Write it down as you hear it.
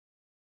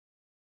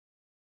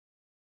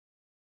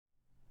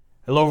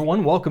Hello,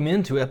 everyone. Welcome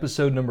into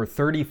episode number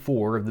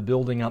 34 of the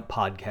Building Up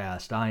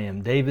Podcast. I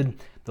am David,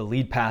 the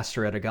lead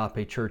pastor at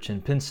Agape Church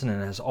in Pinson,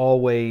 and as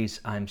always,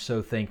 I'm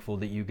so thankful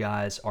that you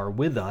guys are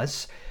with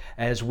us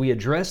as we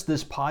address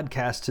this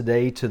podcast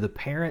today to the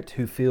parent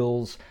who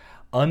feels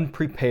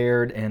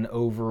unprepared and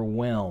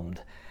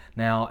overwhelmed.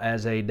 Now,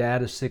 as a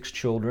dad of 6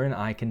 children,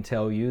 I can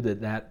tell you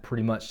that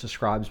pretty much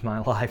describes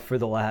my life for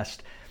the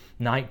last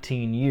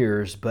 19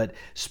 years, but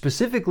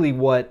specifically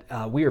what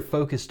we are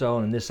focused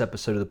on in this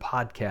episode of the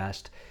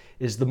podcast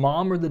is the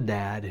mom or the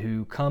dad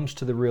who comes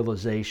to the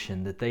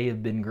realization that they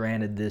have been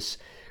granted this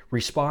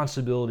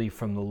responsibility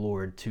from the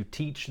Lord to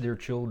teach their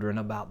children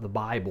about the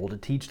Bible, to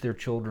teach their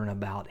children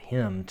about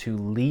Him, to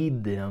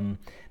lead them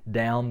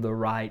down the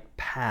right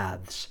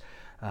paths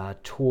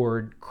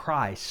toward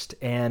Christ.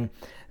 And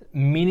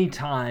many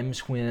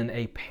times when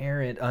a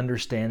parent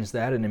understands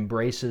that and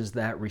embraces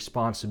that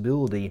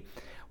responsibility,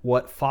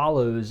 what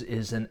follows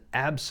is an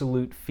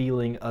absolute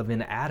feeling of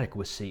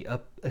inadequacy,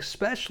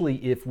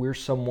 especially if we're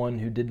someone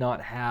who did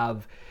not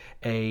have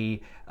a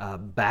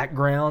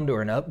background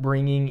or an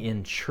upbringing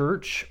in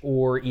church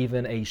or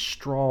even a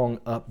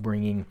strong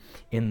upbringing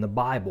in the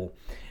Bible.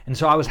 And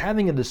so I was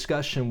having a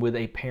discussion with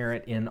a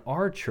parent in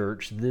our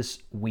church this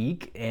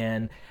week,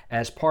 and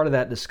as part of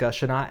that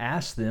discussion, I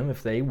asked them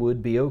if they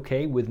would be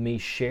okay with me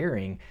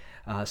sharing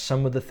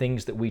some of the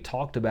things that we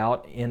talked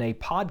about in a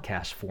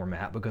podcast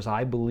format, because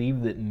I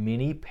believe that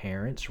many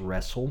parents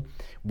wrestle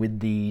with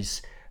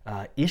these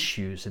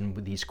issues and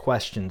with these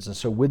questions. And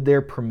so with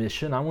their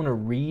permission, I want to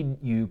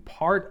read you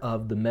part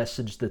of the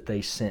message that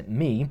they sent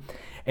me,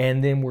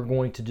 and then we're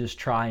going to just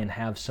try and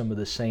have some of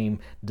the same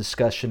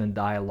discussion and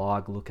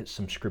dialogue, look at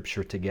some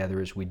scripture together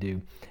as we do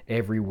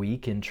every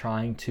week, and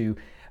trying to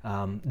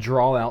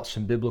draw out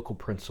some biblical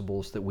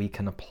principles that we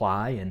can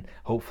apply and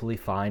hopefully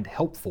find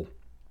helpful.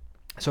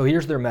 So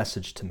here's their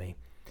message to me.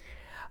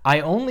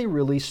 I only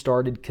really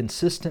started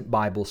consistent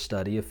Bible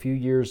study a few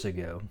years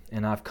ago,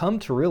 and I've come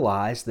to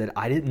realize that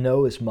I didn't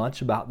know as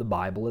much about the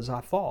Bible as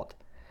I thought.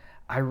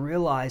 I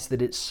realized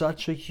that it's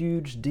such a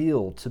huge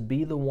deal to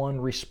be the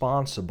one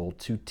responsible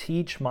to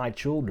teach my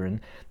children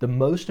the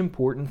most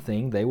important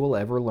thing they will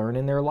ever learn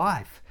in their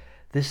life.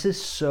 This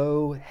is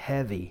so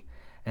heavy,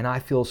 and I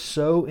feel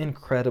so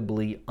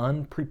incredibly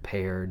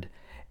unprepared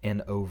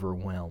and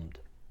overwhelmed.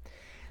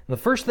 The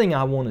first thing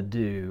I want to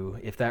do,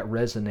 if that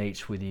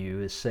resonates with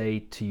you, is say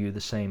to you the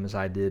same as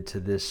I did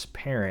to this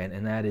parent,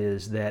 and that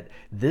is that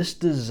this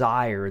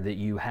desire that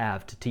you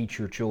have to teach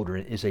your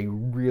children is a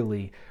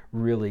really,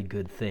 really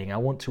good thing. I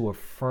want to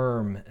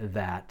affirm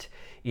that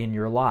in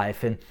your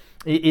life. And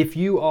if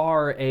you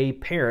are a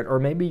parent, or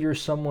maybe you're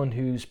someone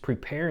who's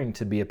preparing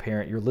to be a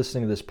parent, you're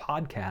listening to this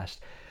podcast,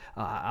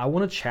 I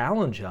want to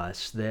challenge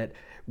us that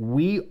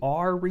we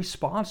are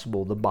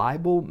responsible. The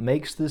Bible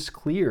makes this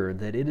clear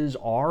that it is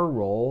our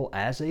role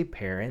as a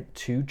parent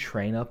to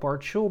train up our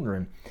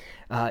children.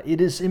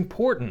 It is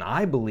important,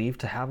 I believe,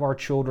 to have our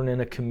children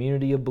in a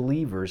community of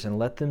believers and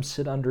let them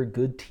sit under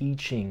good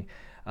teaching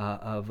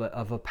of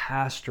a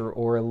pastor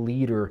or a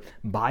leader,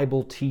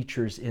 Bible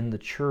teachers in the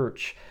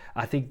church.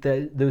 I think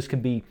that those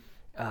can be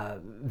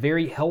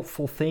very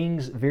helpful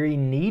things, very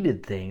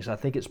needed things. I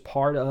think it's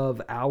part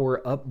of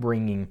our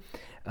upbringing,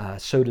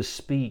 so to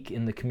speak,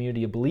 in the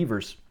community of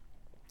believers.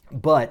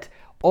 But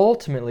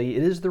ultimately,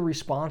 it is the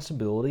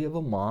responsibility of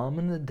a mom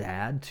and a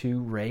dad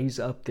to raise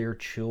up their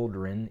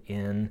children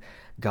in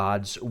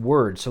God's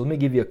Word. So let me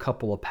give you a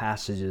couple of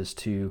passages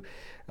to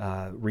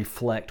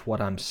reflect what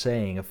I'm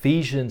saying.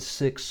 Ephesians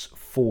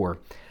 6:4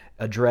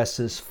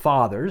 addresses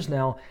fathers.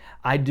 Now,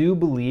 I do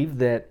believe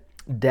that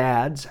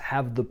dads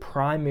have the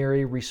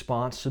primary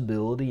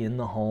responsibility in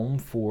the home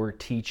for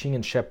teaching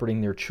and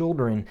shepherding their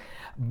children,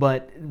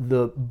 but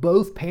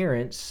both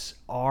parents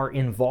are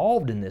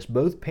involved in this.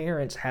 Both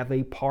parents have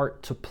a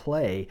part to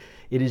play.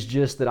 It is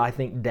just that I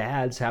think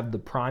dads have the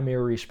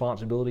primary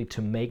responsibility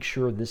to make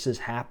sure this is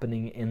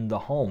happening in the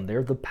home.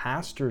 They're the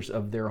pastors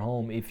of their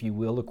home, if you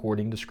will,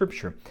 according to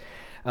Scripture.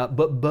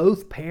 But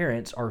both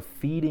parents are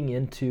feeding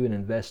into and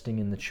investing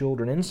in the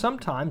children. And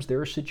sometimes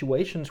there are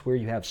situations where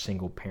you have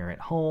single parent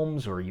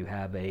homes, or you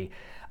have a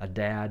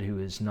dad who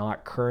is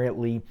not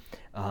currently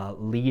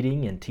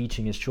leading and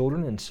teaching his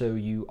children. And so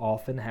you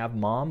often have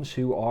moms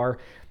who are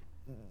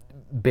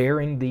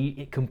bearing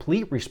the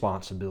complete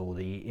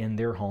responsibility in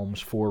their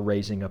homes for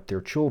raising up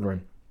their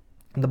children.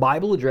 The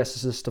Bible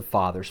addresses this to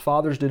fathers.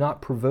 Fathers, do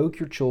not provoke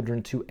your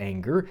children to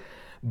anger,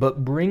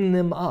 but bring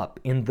them up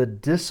in the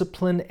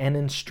discipline and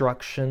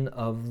instruction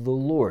of the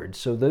Lord.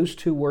 So those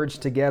two words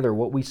together,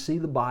 what we see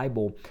the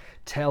Bible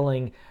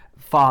telling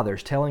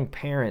fathers, telling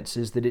parents,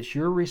 is that it's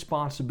your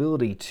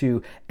responsibility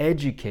to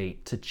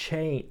educate, to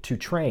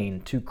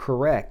train, to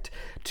correct,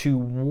 to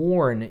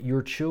warn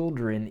your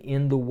children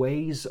in the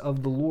ways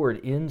of the Lord,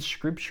 in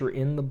Scripture,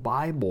 in the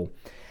Bible.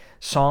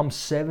 Psalm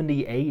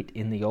 78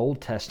 in the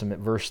Old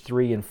Testament, verse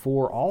 3 and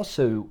 4,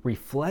 also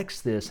reflects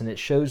this, and it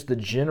shows the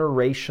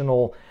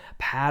generational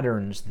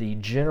patterns, the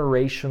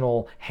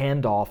generational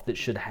handoff that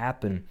should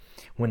happen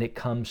when it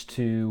comes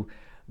to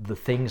the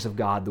things of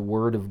God, the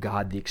Word of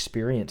God, the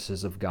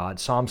experiences of God.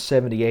 Psalm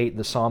 78,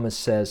 the psalmist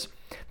says,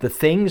 "The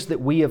things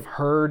that we have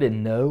heard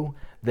and know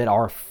that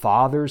our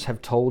fathers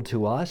have told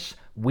to us,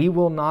 we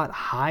will not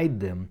hide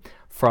them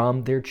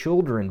from their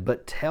children,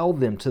 but tell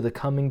them to the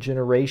coming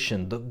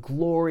generation the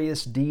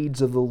glorious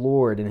deeds of the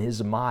Lord and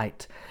His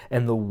might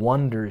and the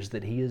wonders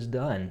that He has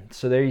done."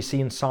 So there you see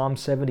in Psalm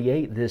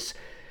 78 this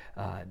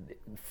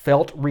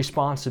felt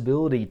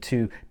responsibility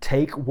to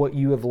take what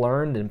you have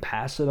learned and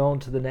pass it on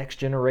to the next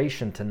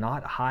generation, to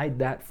not hide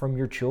that from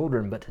your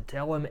children, but to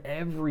tell them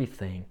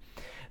everything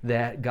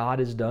that God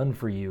has done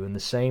for you, and the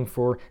same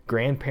for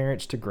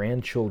grandparents to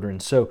grandchildren.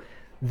 So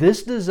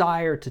this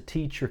desire to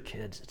teach your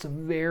kids, it's a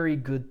very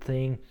good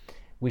thing.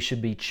 We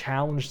should be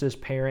challenged as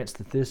parents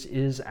that this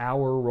is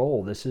our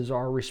role, this is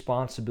our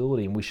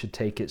responsibility, and we should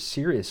take it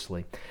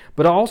seriously.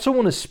 But I also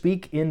want to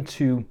speak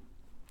into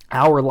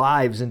our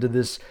lives, into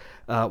this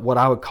what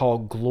I would call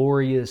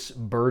glorious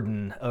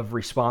burden of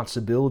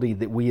responsibility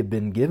that we have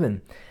been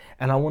given.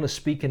 And I want to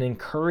speak an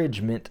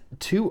encouragement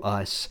to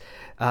us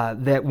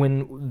that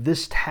when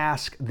this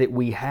task that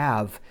we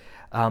have,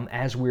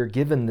 as we're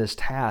given this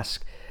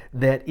task,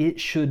 that it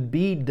should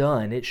be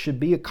done, it should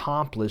be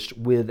accomplished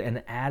with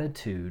an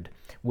attitude,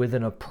 with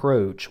an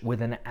approach,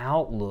 with an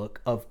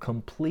outlook of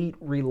complete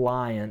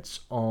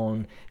reliance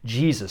on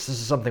Jesus. This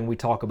is something we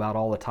talk about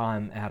all the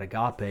time at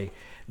Agape,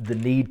 the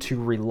need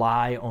to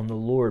rely on the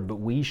Lord. But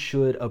we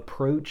should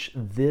approach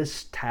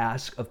this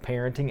task of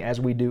parenting, as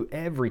we do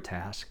every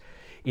task,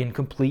 in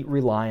complete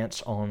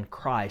reliance on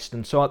Christ.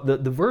 And so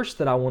the verse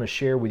that I want to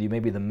share with you,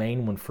 maybe the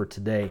main one for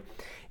today,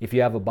 if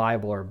you have a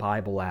Bible or a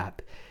Bible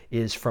app,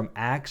 is from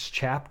Acts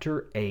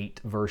chapter 8,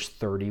 verse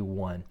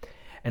 31.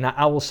 And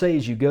I will say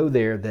as you go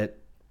there that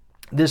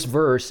this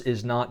verse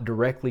is not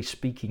directly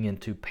speaking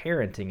into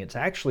parenting. It's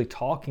actually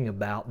talking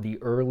about the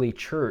early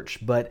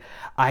church. But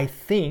I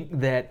think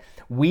that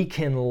we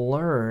can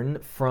learn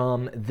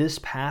from this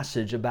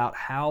passage about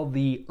how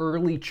the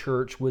early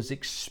church was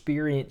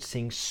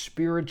experiencing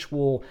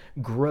spiritual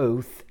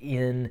growth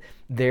in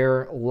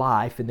their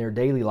life, in their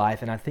daily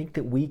life. And I think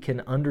that we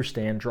can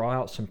understand, draw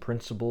out some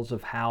principles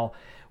of how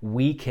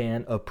we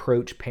can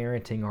approach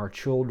parenting our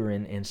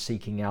children and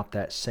seeking out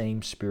that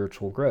same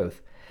spiritual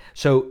growth.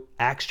 So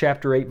Acts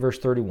chapter 8, verse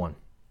 31,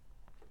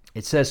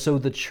 it says, "So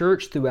the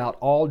church throughout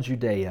all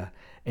Judea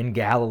and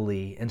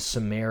Galilee and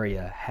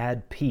Samaria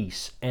had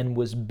peace and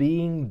was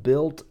being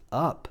built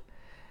up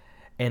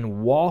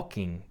and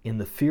walking in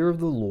the fear of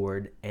the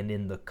Lord and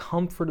in the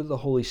comfort of the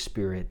Holy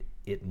Spirit,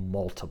 it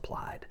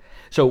multiplied."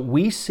 So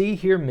we see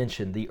here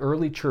mentioned the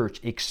early church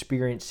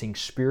experiencing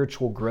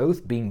spiritual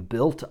growth, being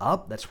built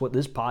up. That's what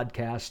this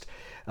podcast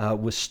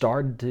was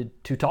started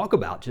to talk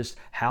about, just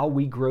how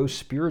we grow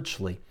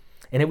spiritually.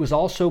 And it was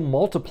also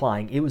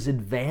multiplying. It was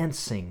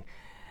advancing.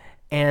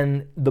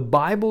 And the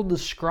Bible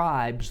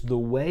describes the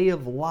way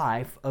of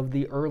life of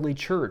the early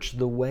church,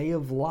 the way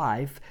of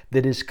life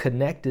that is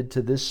connected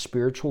to this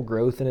spiritual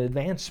growth and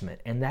advancement.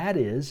 And that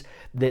is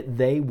that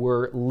they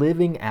were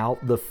living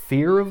out the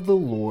fear of the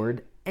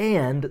Lord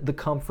and the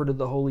comfort of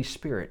the Holy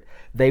Spirit.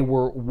 They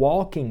were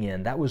walking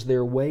in, that was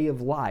their way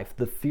of life,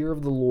 the fear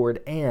of the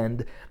Lord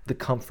and the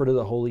comfort of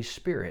the Holy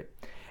Spirit.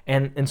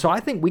 And so I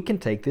think we can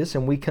take this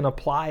and we can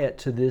apply it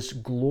to this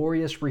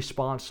glorious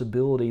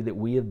responsibility that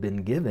we have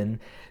been given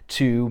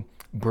to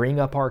bring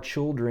up our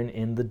children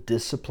in the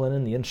discipline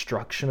and the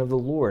instruction of the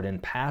Lord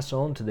and pass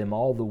on to them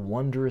all the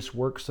wondrous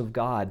works of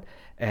God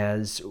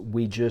as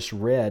we just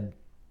read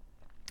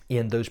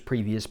in those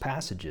previous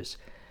passages.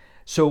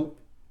 So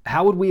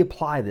how would we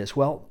apply this?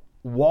 Well,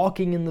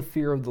 walking in the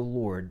fear of the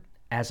Lord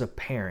as a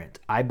parent,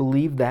 I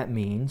believe that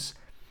means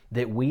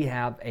that we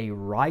have a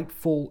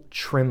rightful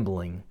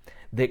trembling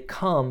that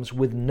comes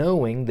with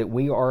knowing that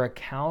we are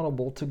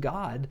accountable to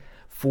God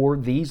for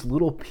these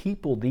little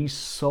people, these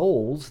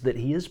souls that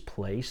He has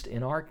placed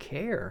in our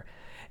care.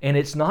 And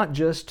it's not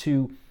just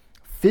to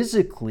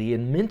physically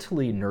and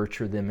mentally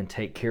nurture them and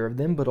take care of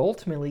them, but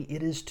ultimately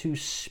it is to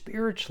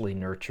spiritually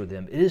nurture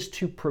them. It is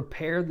to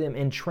prepare them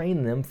and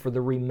train them for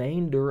the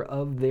remainder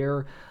of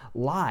their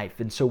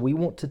life. And so we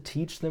want to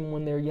teach them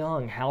when they're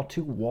young how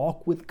to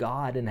walk with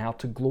God and how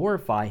to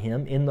glorify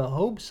Him in the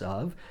hopes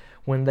of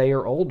when they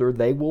are older,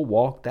 they will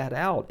walk that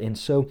out. And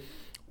so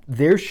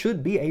there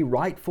should be a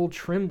rightful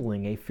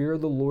trembling, a fear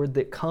of the Lord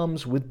that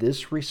comes with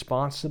this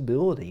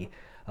responsibility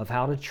of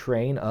how to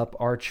train up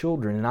our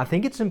children. And I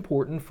think it's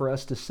important for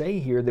us to say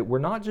here that we're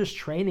not just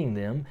training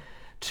them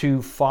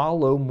to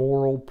follow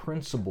moral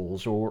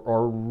principles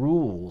or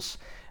rules.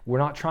 We're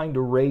not trying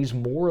to raise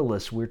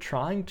moralists. We're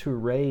trying to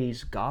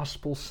raise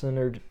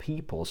gospel-centered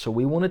people. So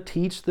we want to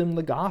teach them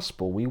the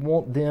gospel. We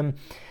want them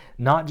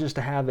not just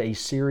to have a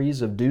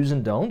series of do's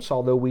and don'ts,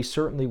 although we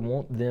certainly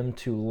want them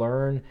to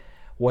learn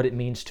what it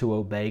means to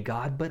obey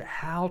God, but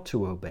how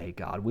to obey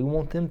God. We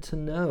want them to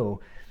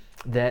know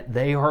that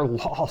they are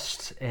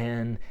lost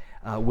and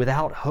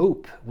without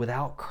hope,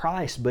 without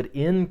Christ, but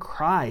in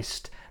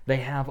Christ they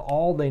have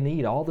all they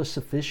need, all the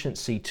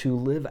sufficiency to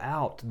live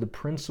out the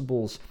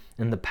principles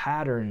and the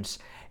patterns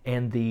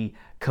and the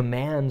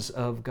commands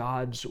of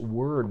God's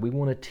Word. We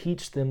want to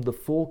teach them the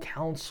full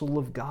counsel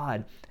of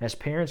God. As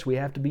parents, we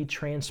have to be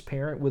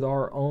transparent with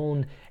our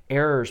own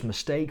errors,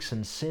 mistakes,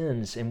 and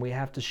sins, and we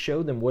have to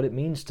show them what it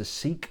means to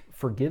seek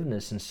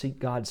forgiveness and seek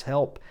God's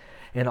help.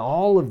 And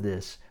all of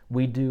this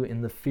we do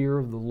in the fear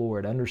of the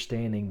Lord,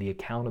 understanding the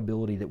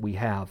accountability that we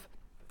have.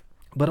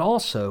 But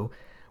also,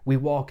 we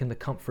walk in the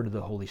comfort of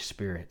the Holy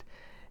Spirit.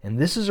 And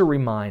this is a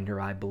reminder,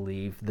 I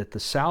believe, that the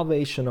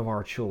salvation of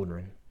our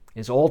children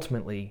is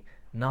ultimately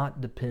not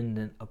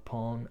dependent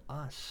upon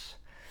us.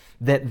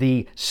 That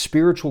the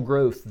spiritual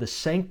growth, the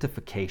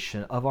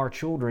sanctification of our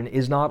children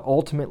is not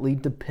ultimately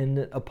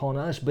dependent upon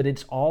us, but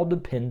it's all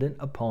dependent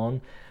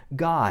upon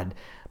God.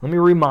 Let me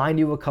remind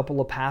you of a couple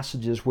of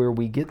passages where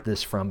we get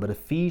this from. But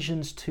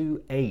Ephesians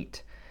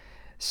 2:8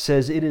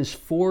 says, "It is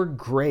for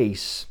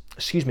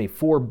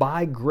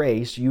by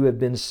grace you have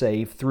been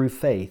saved through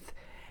faith.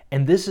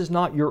 And this is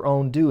not your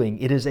own doing.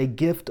 It is a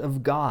gift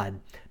of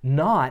God,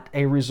 not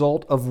a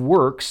result of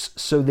works,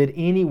 so that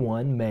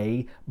anyone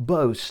may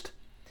boast."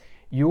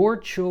 Your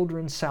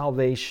children's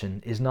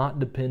salvation is not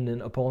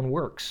dependent upon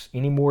works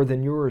any more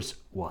than yours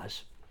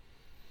was.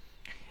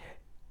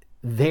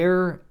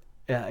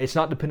 It's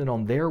not dependent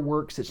on their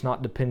works. It's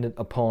not dependent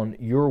upon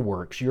your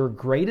works. Your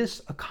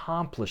greatest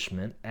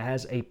accomplishment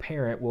as a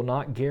parent will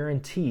not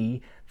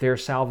guarantee their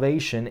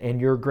salvation, and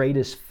your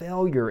greatest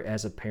failure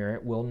as a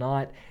parent will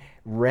not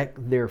wreck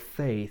their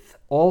faith.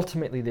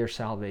 Ultimately, their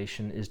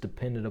salvation is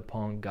dependent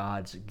upon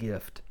God's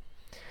gift.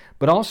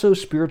 But also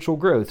spiritual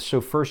growth.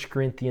 So 1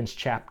 Corinthians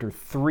chapter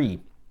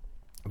 3,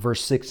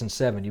 verse 6 and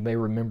 7. You may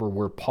remember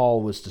where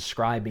Paul was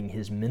describing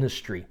his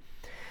ministry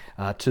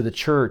to the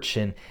church,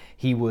 and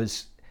he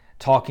was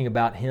talking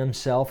about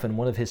himself and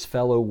one of his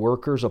fellow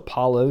workers,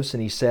 Apollos,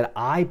 and he said,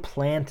 "I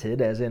planted,"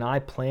 as in I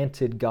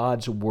planted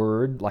God's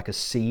word like a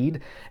seed,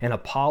 and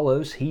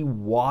Apollos, he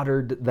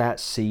watered that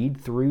seed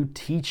through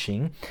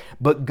teaching,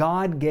 but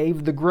God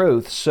gave the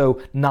growth. So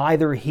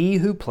neither he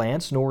who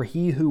plants nor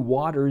he who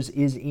waters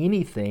is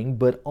anything,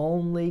 but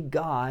only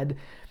God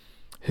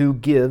who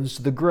gives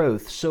the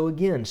growth. So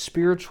again,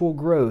 spiritual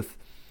growth.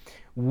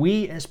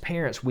 We as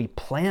parents, we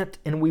plant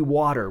and we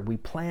water. We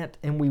plant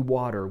and we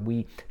water.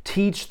 We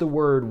teach the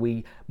Word.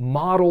 We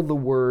model the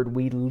Word.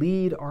 We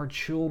lead our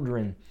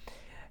children.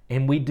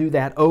 And we do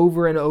that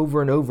over and over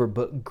and over.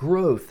 But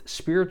growth,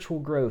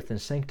 spiritual growth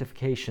and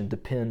sanctification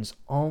depends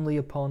only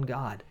upon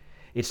God.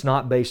 It's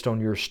not based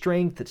on your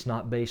strength. It's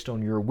not based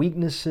on your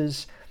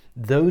weaknesses.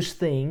 Those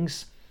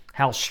things,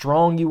 how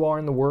strong you are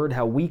in the Word,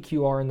 how weak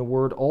you are in the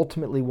Word,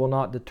 ultimately will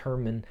not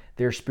determine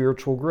their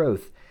spiritual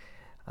growth.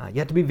 You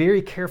have to be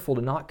very careful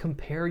to not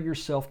compare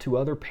yourself to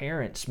other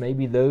parents,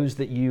 maybe those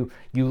that you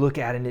look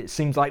at and it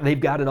seems like they've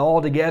got it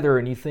all together,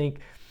 and you think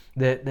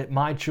that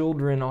my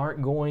children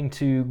aren't going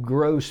to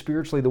grow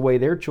spiritually the way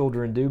their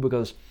children do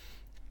because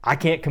I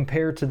can't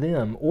compare to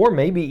them. Or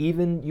maybe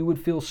even you would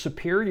feel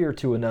superior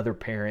to another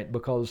parent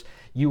because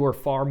you are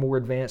far more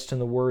advanced in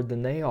the Word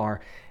than they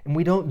are. And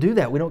we don't do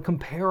that. We don't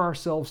compare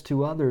ourselves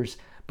to others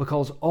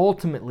because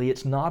ultimately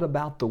it's not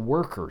about the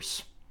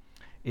workers.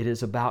 It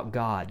is about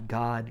God.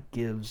 God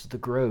gives the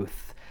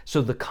growth.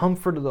 So the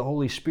comfort of the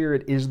Holy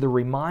Spirit is the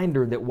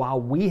reminder that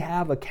while we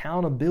have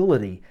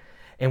accountability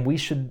and we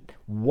should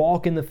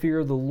walk in the fear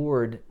of the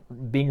Lord,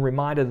 being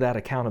reminded of that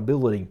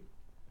accountability,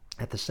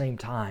 at the same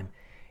time,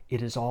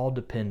 it is all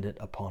dependent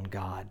upon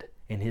God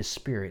and His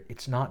Spirit.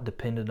 It's not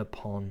dependent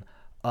upon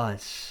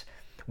us.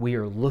 We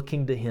are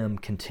looking to Him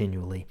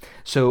continually.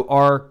 So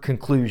our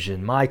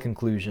conclusion, my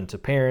conclusion to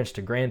parents,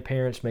 to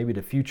grandparents, maybe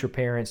to future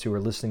parents who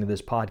are listening to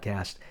this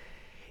podcast,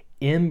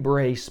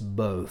 embrace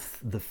both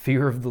the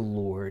fear of the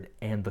Lord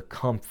and the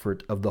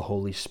comfort of the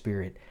Holy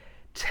Spirit.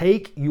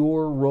 Take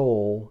your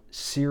role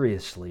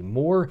seriously,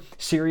 more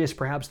serious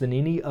perhaps than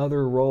any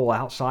other role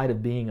outside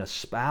of being a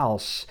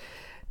spouse.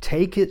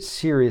 Take it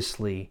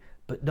seriously,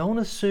 but don't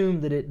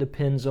assume that it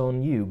depends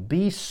on you.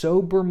 Be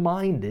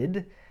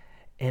sober-minded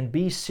and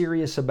be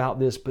serious about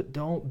this, but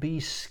don't be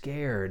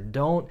scared.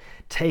 Don't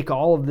take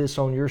all of this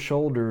on your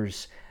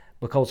shoulders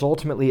because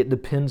ultimately it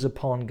depends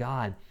upon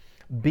God.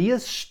 Be a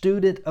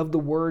student of the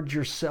Word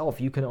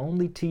yourself. You can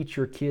only teach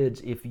your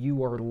kids if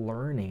you are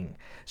learning.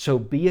 So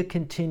be a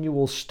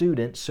continual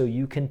student so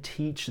you can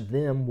teach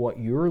them what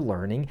you're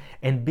learning,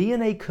 and be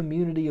in a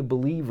community of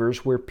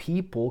believers where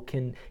people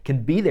can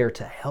be there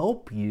to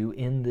help you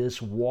in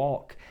this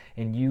walk,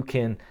 and you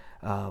can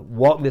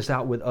walk this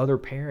out with other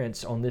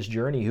parents on this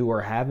journey who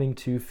are having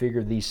to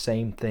figure these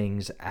same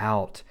things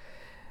out.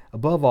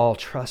 Above all,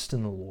 trust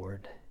in the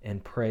Lord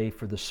and pray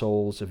for the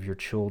souls of your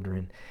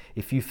children.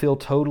 If you feel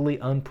totally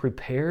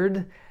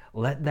unprepared,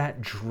 let that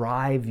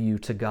drive you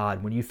to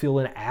God. When you feel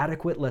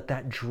inadequate, let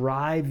that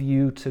drive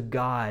you to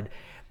God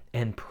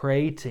and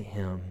pray to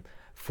Him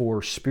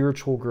for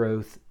spiritual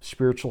growth,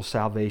 spiritual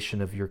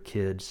salvation of your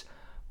kids.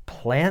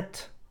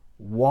 Plant,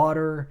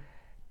 water,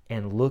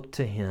 and look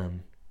to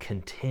Him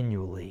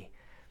continually,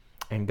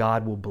 and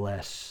God will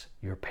bless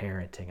your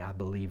parenting. I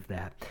believe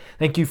that.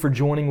 Thank you for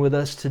joining with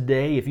us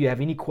today. If you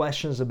have any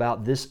questions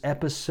about this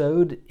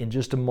episode, in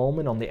just a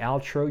moment on the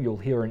outro, you'll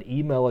hear an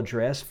email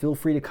address. Feel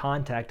free to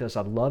contact us.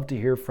 I'd love to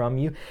hear from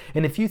you.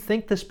 And if you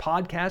think this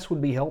podcast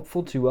would be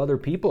helpful to other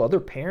people, other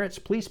parents,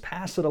 please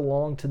pass it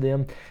along to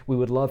them. We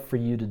would love for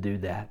you to do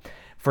that.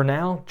 For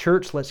now,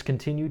 church, let's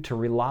continue to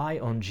rely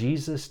on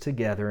Jesus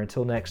together.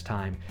 Until next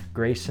time,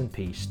 grace and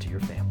peace to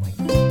your family.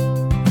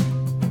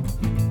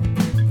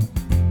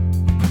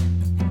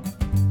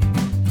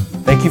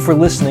 Thank you for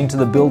listening to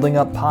the Building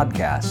Up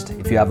Podcast.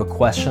 If you have a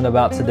question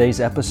about today's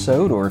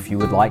episode, or if you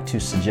would like to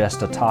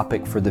suggest a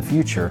topic for the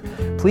future,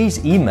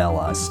 please email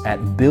us at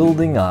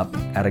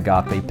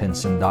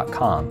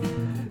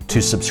buildingup@agapepinson.com.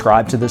 To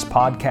subscribe to this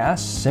podcast,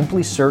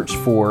 simply search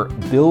for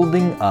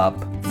Building Up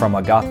from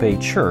Agape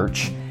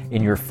Church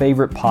in your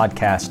favorite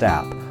podcast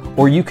app,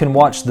 or you can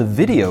watch the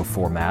video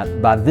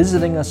format by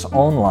visiting us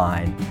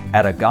online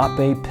at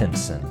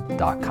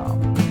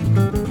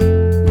agapepinson.com.